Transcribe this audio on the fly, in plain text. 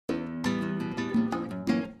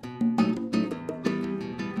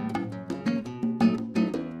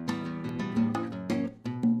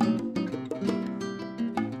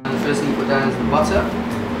first thing you put down is the butter,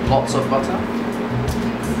 lots of butter,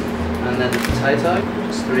 and then the potato,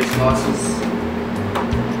 just 3 slices,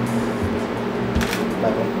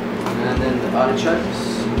 and then the artichokes,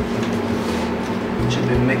 which have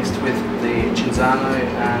been mixed with the cinzano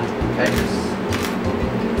and capers.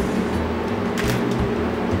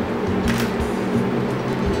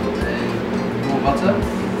 Then more butter.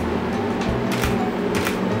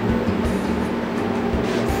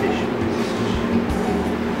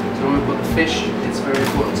 When we put the fish, it's very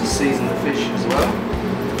important to season the fish as well.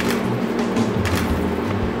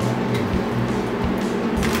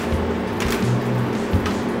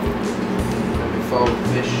 Then we fold the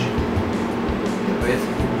fish with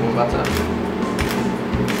more butter.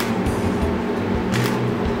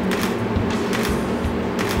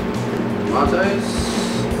 Tomatoes.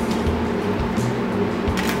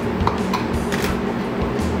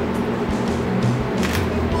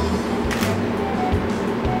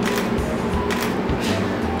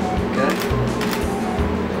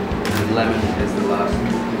 Lemon is the last.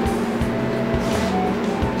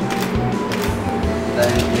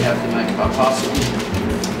 Then we have to make our parsley.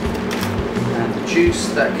 And the juice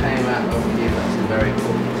that came out of here, that's very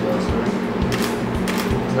important as well.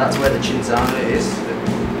 So that's where the cinzano is. The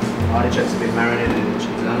artichokes have been marinated in the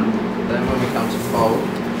cinzano. Then when we come to fold,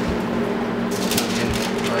 in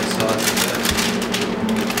both sides of it.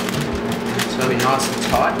 It's going to be nice and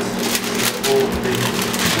tight. All the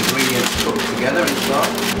ingredients cooked together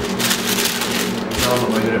inside. I'm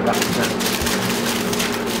not very good at wrapping them.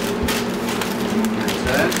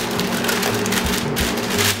 There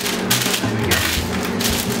we go.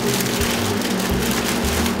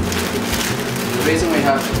 The reason we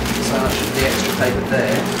have so much of the extra paper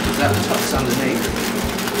there is that tucks underneath.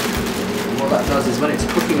 And what that does is when it's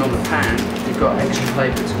cooking on the pan, you've got extra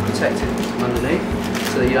paper to protect it from underneath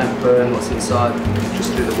so that you don't burn what's inside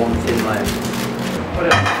just through the one thin layer. Put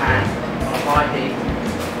it on the pan on a high heat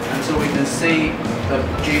until we can see the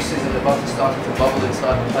juices and the butter starting to bubble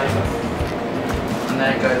inside the paper, and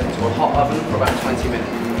then it goes into a hot oven for about 20 minutes.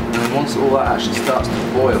 And then once all that actually starts to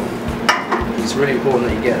boil, it's really important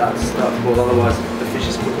that you get that to start to boil, otherwise the fish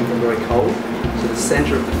is cooking from very cold. So the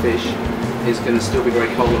centre of the fish is going to still be very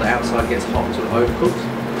cold, while the outside gets hot, sort of overcooked.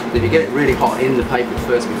 But if you get it really hot in the paper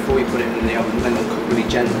first before you put it in the oven, then it'll cook really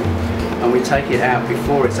gently. And we take it out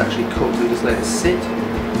before it's actually cooked and just let it sit,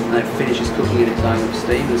 and then it finishes cooking in its own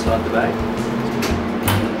steam inside the bag.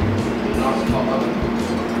 Nice hot oven,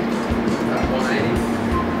 about 180.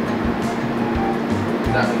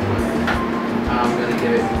 That will work. I'm going to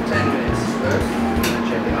give it 10 minutes first, and then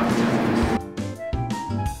check it after 10 minutes.